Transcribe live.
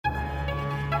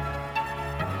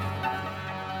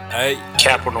Hey,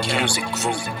 Capital Music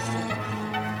Group.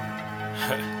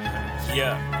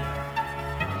 yeah,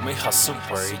 me hustle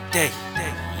every day.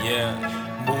 Yeah,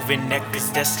 moving that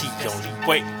cause that's the only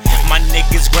way. My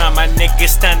niggas grind, my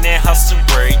niggas stand and hustle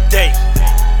every day.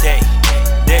 Day.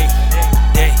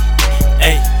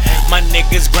 Hey, my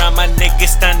niggas grind, my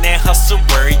niggas stand and hustle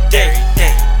every day.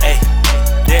 Hey,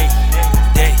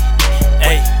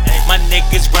 my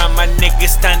niggas grind, my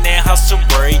niggas stand and hustle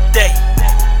every day.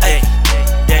 Hey,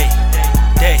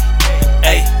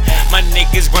 my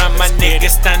niggas grind, my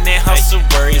niggas stand and hustle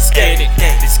every day.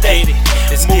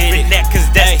 Moving that cause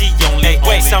that's the only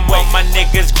way. Some of my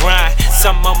niggas grind,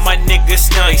 some of my niggas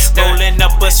stunt. Rolling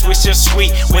up a Swisher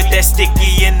Sweet with that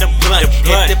sticky in the blunt.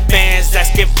 If the fans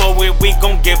asking for it, we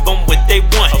gon' give them what they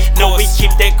want. No, we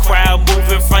keep that crowd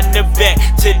moving from the back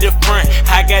to the front.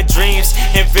 I got dreams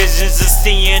and visions of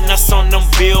seeing us on them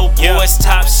billboards,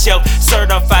 top shelf,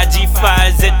 certified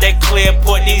G5s at that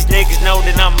Clearport. These niggas know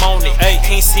that I'm on it.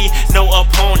 Can't see no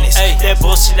opponents. That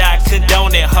bullshit I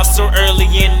condone it. Hustle early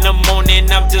in the morning,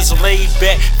 I'm just laid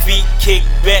back, feet kick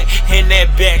back in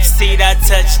that back seat. I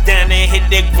touch down and hit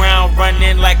the ground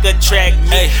running like a track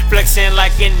meet, flexing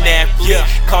like an athlete,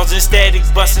 causing static,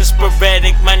 busting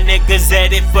sporadic. My niggas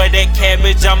at it for that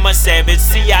cabbage, I'm a savage.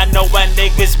 See, I know why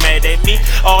niggas mad at me.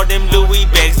 All them Louis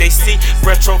bags they see,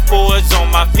 retro Fords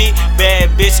on my feet, bad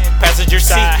bitch, passenger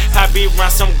seat. I be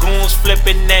around some goons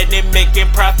flipping that and making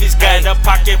profits. Got a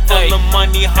pocket full of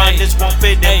money, hundreds won't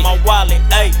fit in my wallet.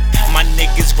 My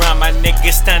niggas grind, my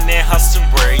niggas stand and hustle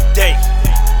every day.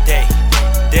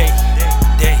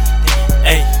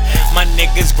 My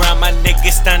niggas grind, my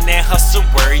niggas stand and hustle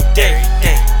every day.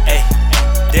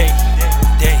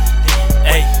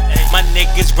 My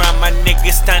niggas grind, my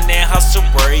niggas stand and hustle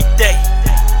every day.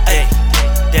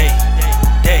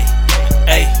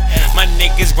 My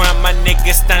niggas grind, my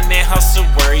niggas stand and hustle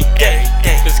every day.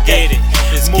 Let's get it.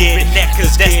 Moving that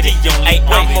cause that's the only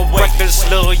way. I'm a reckless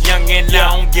little youngin',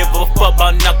 I don't give a fuck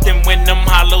about nothing. When them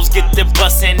hollows get the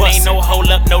bustin', ain't no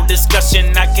hold up, no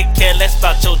discussion. I could care less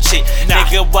about your chick.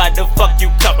 Nigga, why the fuck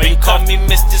you cuffin'? Call me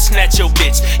Mr. Snatch your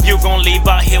bitch. You gon' leave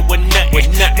out here with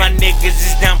nothing. My niggas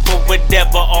is down for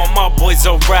whatever, all my boys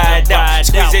will ride out.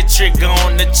 Squeeze that trigger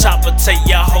on the chopper, take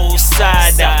your whole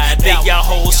side out. They your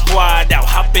whole squad out.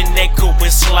 Hop in that coupe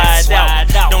and slide out.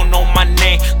 Don't know my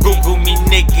name, Google me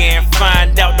nigga and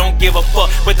find out. Don't give a fuck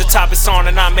with the top is on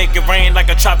and I make it rain like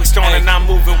a tropic storm. And I'm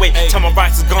moving weight till my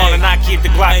rocks is gone and I keep the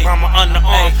Glock on my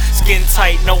underarm. Skin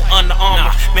tight, no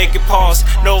underarmor. Make it pause,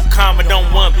 no comma.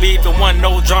 Don't want beef and want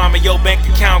no drama. Your bank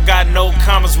account got no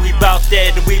commas. We bout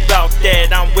that and we bout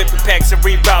that. I'm whipping packs and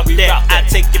reroute that. I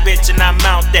take the bitch and I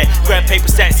mount that. Grab paper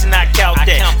stacks and I count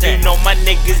that. You know my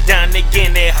niggas down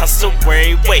again, they hustle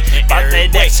every way. Bout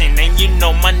that action and you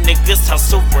know my niggas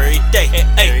hustle every day.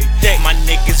 My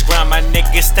niggas grind, my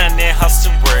niggas stand and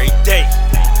hustle every day.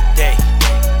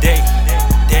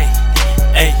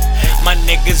 My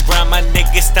niggas grind, my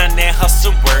niggas stand and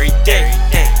hustle every day.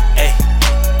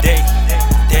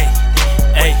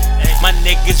 My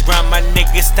niggas grind, my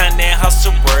niggas stand and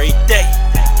hustle every day.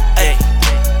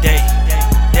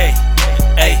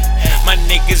 My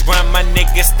niggas grind, my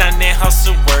niggas stand and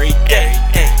hustle every day.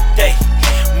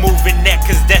 Moving that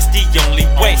cause that's the only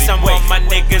way. Some of my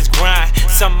niggas grind,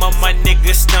 some of my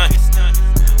niggas stunt.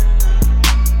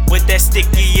 With that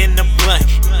sticky in the blunt.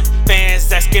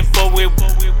 Fans asking for it,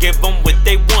 give them what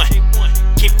they want.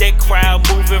 Keep that crowd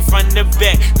moving from the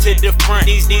back to the front.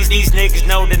 These niggas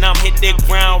know that I'm hit the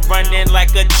ground running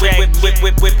like a track. Whip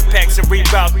packs and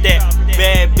reroute that.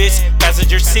 Bad bitch,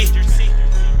 passenger seat.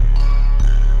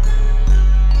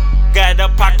 Got a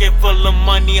pocket full of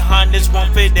money, hundreds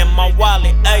won't fit in my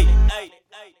wallet.